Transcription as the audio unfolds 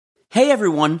Hey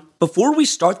everyone, before we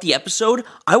start the episode,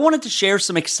 I wanted to share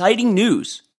some exciting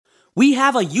news. We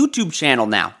have a YouTube channel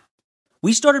now.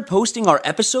 We started posting our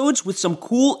episodes with some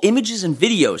cool images and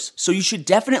videos, so you should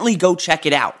definitely go check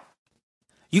it out.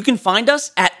 You can find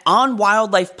us at On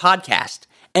Wildlife Podcast,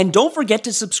 and don't forget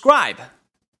to subscribe.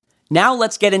 Now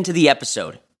let's get into the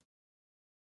episode.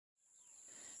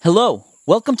 Hello,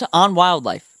 welcome to On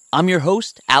Wildlife. I'm your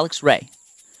host, Alex Ray.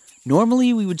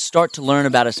 Normally, we would start to learn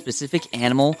about a specific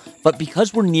animal, but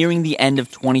because we're nearing the end of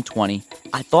 2020,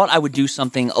 I thought I would do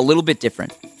something a little bit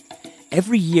different.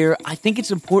 Every year, I think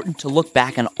it's important to look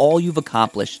back on all you've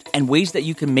accomplished and ways that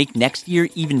you can make next year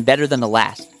even better than the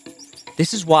last.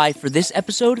 This is why, for this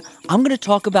episode, I'm going to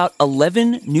talk about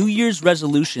 11 New Year's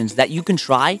resolutions that you can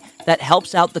try that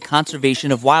helps out the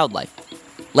conservation of wildlife.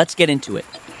 Let's get into it.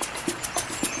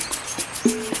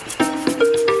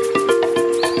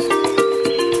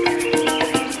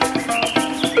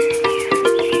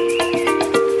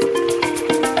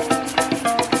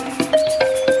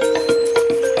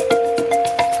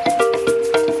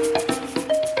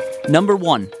 Number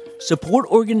 1, support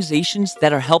organizations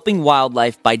that are helping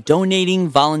wildlife by donating,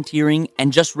 volunteering,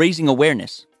 and just raising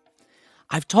awareness.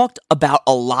 I've talked about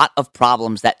a lot of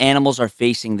problems that animals are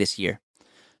facing this year.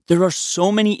 There are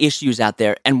so many issues out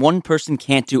there, and one person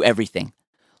can't do everything.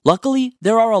 Luckily,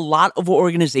 there are a lot of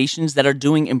organizations that are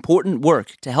doing important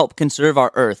work to help conserve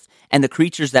our Earth and the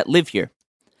creatures that live here.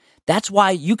 That's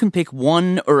why you can pick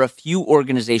one or a few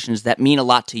organizations that mean a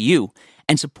lot to you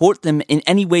and support them in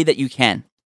any way that you can.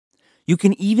 You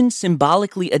can even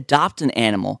symbolically adopt an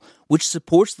animal, which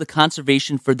supports the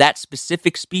conservation for that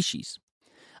specific species.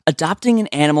 Adopting an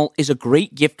animal is a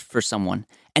great gift for someone,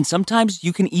 and sometimes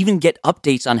you can even get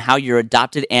updates on how your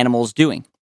adopted animal is doing.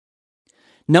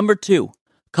 Number 2,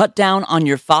 cut down on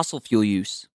your fossil fuel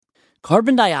use.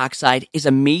 Carbon dioxide is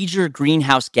a major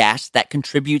greenhouse gas that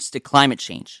contributes to climate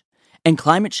change, and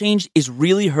climate change is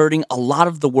really hurting a lot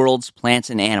of the world's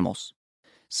plants and animals.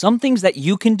 Some things that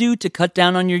you can do to cut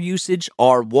down on your usage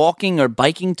are walking or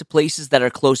biking to places that are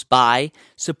close by,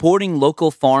 supporting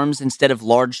local farms instead of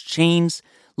large chains,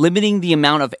 limiting the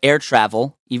amount of air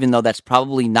travel, even though that's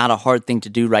probably not a hard thing to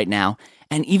do right now,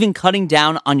 and even cutting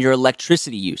down on your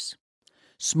electricity use.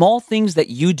 Small things that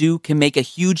you do can make a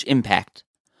huge impact.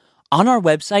 On our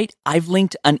website, I've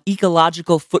linked an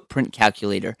ecological footprint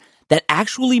calculator that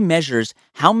actually measures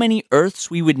how many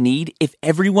Earths we would need if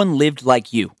everyone lived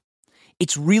like you.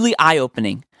 It's really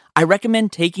eye-opening. I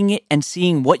recommend taking it and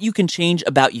seeing what you can change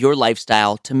about your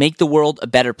lifestyle to make the world a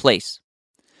better place.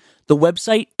 The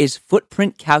website is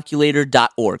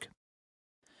footprintcalculator.org.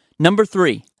 Number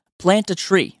 3, plant a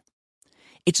tree.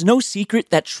 It's no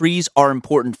secret that trees are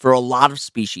important for a lot of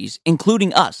species,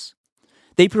 including us.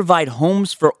 They provide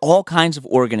homes for all kinds of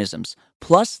organisms,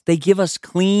 plus they give us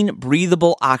clean,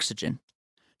 breathable oxygen.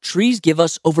 Trees give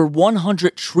us over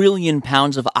 100 trillion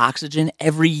pounds of oxygen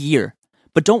every year.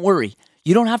 But don't worry,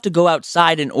 you don't have to go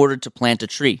outside in order to plant a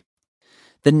tree.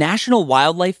 The National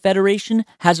Wildlife Federation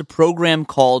has a program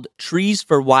called Trees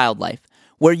for Wildlife,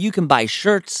 where you can buy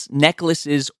shirts,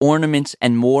 necklaces, ornaments,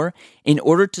 and more in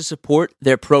order to support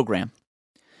their program.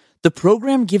 The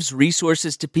program gives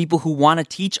resources to people who want to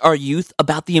teach our youth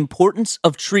about the importance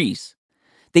of trees.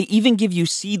 They even give you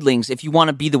seedlings if you want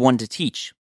to be the one to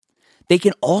teach. They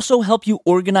can also help you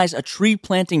organize a tree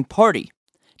planting party.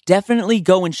 Definitely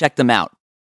go and check them out.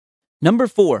 Number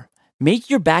 4, make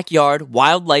your backyard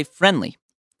wildlife friendly.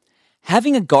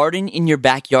 Having a garden in your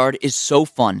backyard is so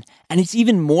fun, and it's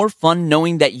even more fun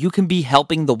knowing that you can be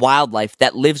helping the wildlife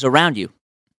that lives around you.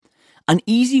 An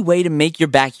easy way to make your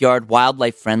backyard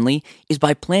wildlife friendly is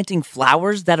by planting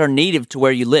flowers that are native to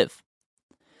where you live.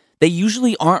 They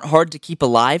usually aren't hard to keep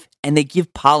alive, and they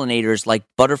give pollinators like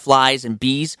butterflies and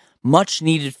bees much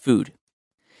needed food.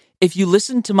 If you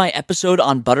listened to my episode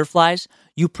on butterflies,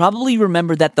 you probably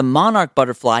remember that the monarch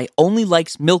butterfly only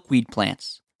likes milkweed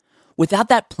plants. Without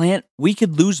that plant, we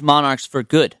could lose monarchs for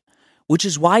good, which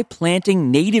is why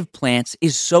planting native plants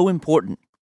is so important.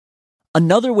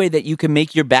 Another way that you can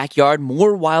make your backyard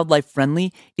more wildlife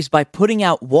friendly is by putting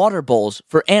out water bowls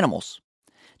for animals.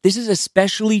 This is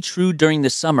especially true during the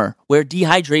summer, where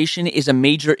dehydration is a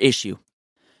major issue.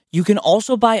 You can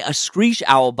also buy a screech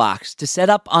owl box to set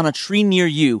up on a tree near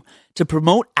you to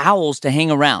promote owls to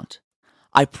hang around.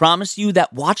 I promise you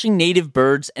that watching native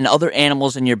birds and other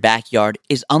animals in your backyard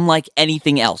is unlike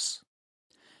anything else.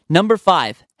 Number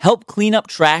 5, help clean up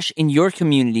trash in your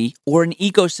community or in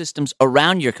ecosystems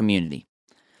around your community.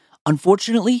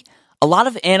 Unfortunately, a lot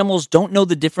of animals don't know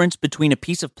the difference between a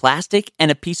piece of plastic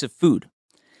and a piece of food.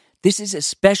 This is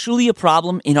especially a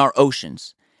problem in our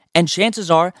oceans, And chances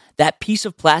are that piece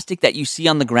of plastic that you see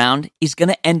on the ground is going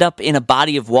to end up in a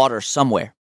body of water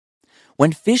somewhere.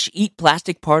 When fish eat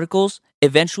plastic particles,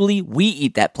 eventually we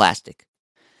eat that plastic.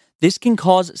 This can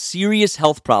cause serious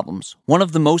health problems, one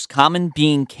of the most common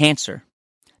being cancer.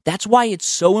 That's why it's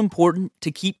so important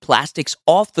to keep plastics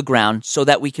off the ground so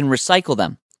that we can recycle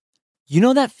them. You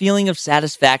know that feeling of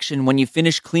satisfaction when you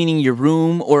finish cleaning your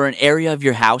room or an area of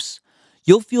your house?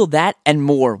 You'll feel that and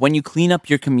more when you clean up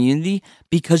your community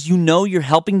because you know you're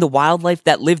helping the wildlife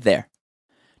that live there.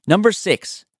 Number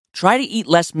 6, try to eat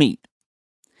less meat.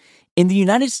 In the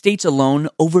United States alone,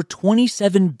 over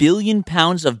 27 billion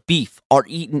pounds of beef are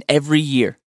eaten every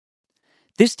year.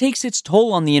 This takes its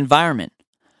toll on the environment.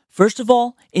 First of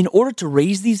all, in order to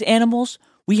raise these animals,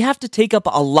 we have to take up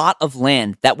a lot of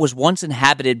land that was once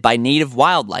inhabited by native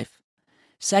wildlife.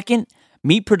 Second,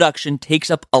 meat production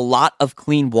takes up a lot of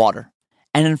clean water.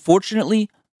 And unfortunately,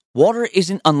 water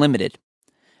isn't unlimited.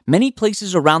 Many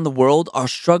places around the world are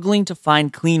struggling to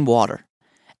find clean water.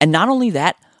 And not only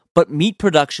that, but meat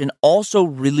production also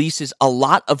releases a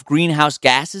lot of greenhouse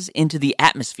gases into the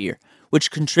atmosphere,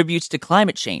 which contributes to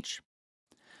climate change.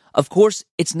 Of course,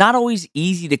 it's not always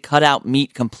easy to cut out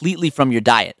meat completely from your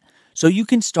diet, so you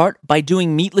can start by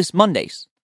doing Meatless Mondays.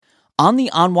 On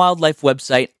the On Wildlife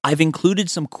website, I've included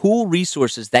some cool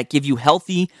resources that give you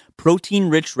healthy,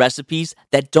 protein-rich recipes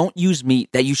that don't use meat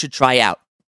that you should try out.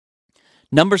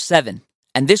 Number 7,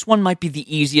 and this one might be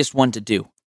the easiest one to do.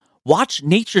 Watch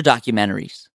nature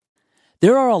documentaries.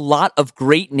 There are a lot of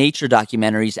great nature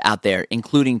documentaries out there,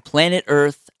 including Planet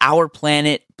Earth, Our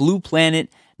Planet, Blue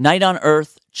Planet, Night on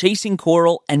Earth, Chasing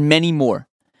Coral, and many more.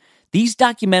 These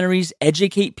documentaries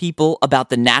educate people about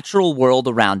the natural world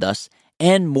around us,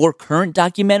 and more current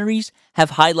documentaries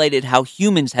have highlighted how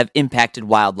humans have impacted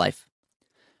wildlife.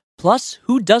 Plus,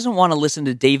 who doesn't want to listen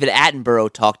to David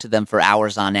Attenborough talk to them for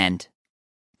hours on end?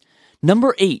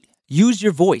 Number 8, use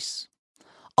your voice.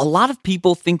 A lot of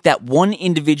people think that one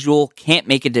individual can't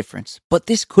make a difference, but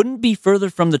this couldn't be further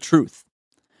from the truth.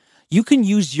 You can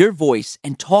use your voice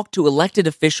and talk to elected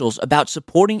officials about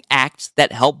supporting acts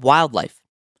that help wildlife.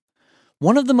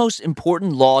 One of the most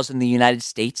important laws in the United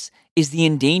States is the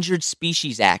Endangered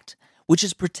Species Act, which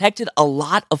has protected a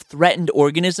lot of threatened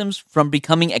organisms from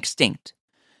becoming extinct.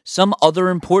 Some other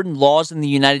important laws in the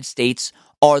United States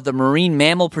are the Marine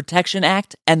Mammal Protection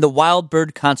Act and the Wild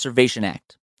Bird Conservation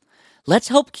Act. Let's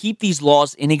help keep these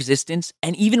laws in existence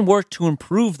and even work to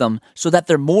improve them so that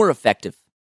they're more effective.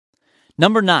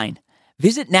 Number 9,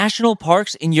 visit national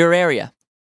parks in your area.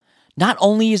 Not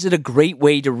only is it a great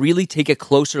way to really take a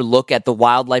closer look at the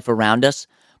wildlife around us,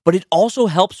 but it also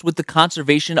helps with the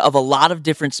conservation of a lot of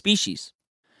different species.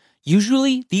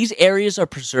 Usually, these areas are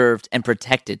preserved and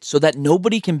protected so that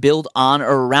nobody can build on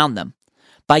or around them.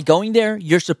 By going there,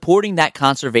 you're supporting that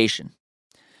conservation.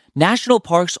 National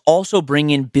parks also bring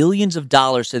in billions of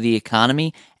dollars to the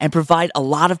economy and provide a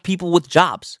lot of people with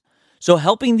jobs. So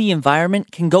helping the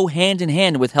environment can go hand in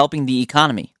hand with helping the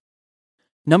economy.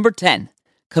 Number 10,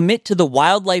 commit to the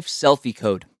Wildlife Selfie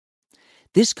Code.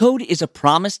 This code is a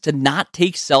promise to not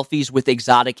take selfies with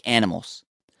exotic animals.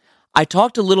 I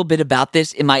talked a little bit about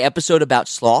this in my episode about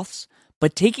sloths,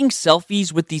 but taking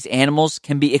selfies with these animals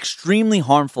can be extremely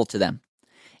harmful to them,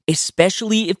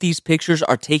 especially if these pictures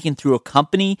are taken through a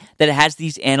company that has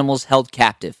these animals held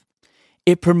captive.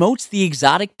 It promotes the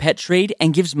exotic pet trade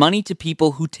and gives money to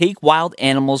people who take wild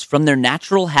animals from their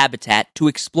natural habitat to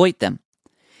exploit them.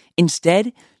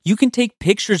 Instead, you can take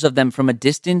pictures of them from a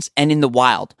distance and in the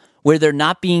wild, where they're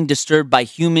not being disturbed by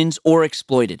humans or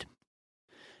exploited.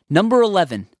 Number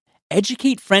 11,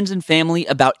 educate friends and family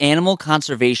about animal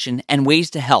conservation and ways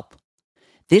to help.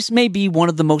 This may be one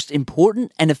of the most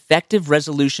important and effective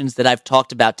resolutions that I've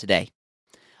talked about today.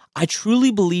 I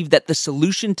truly believe that the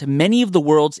solution to many of the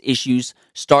world's issues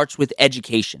starts with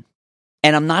education.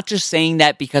 And I'm not just saying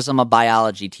that because I'm a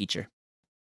biology teacher.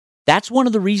 That's one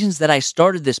of the reasons that I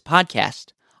started this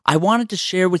podcast. I wanted to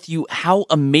share with you how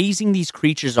amazing these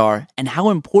creatures are and how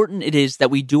important it is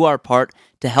that we do our part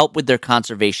to help with their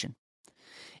conservation.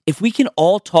 If we can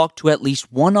all talk to at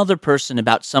least one other person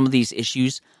about some of these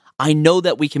issues, I know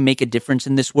that we can make a difference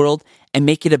in this world and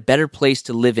make it a better place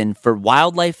to live in for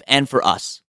wildlife and for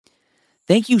us.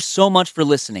 Thank you so much for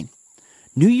listening.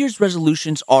 New Year's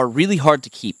resolutions are really hard to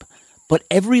keep, but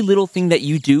every little thing that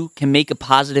you do can make a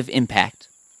positive impact.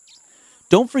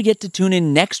 Don't forget to tune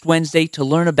in next Wednesday to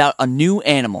learn about a new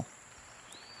animal.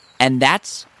 And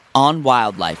that's On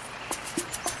Wildlife.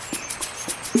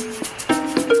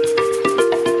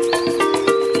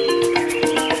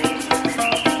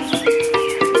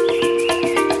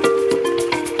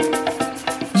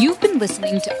 You've been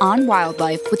listening to On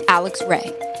Wildlife with Alex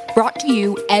Ray. brought to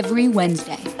you every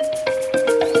Wednesday.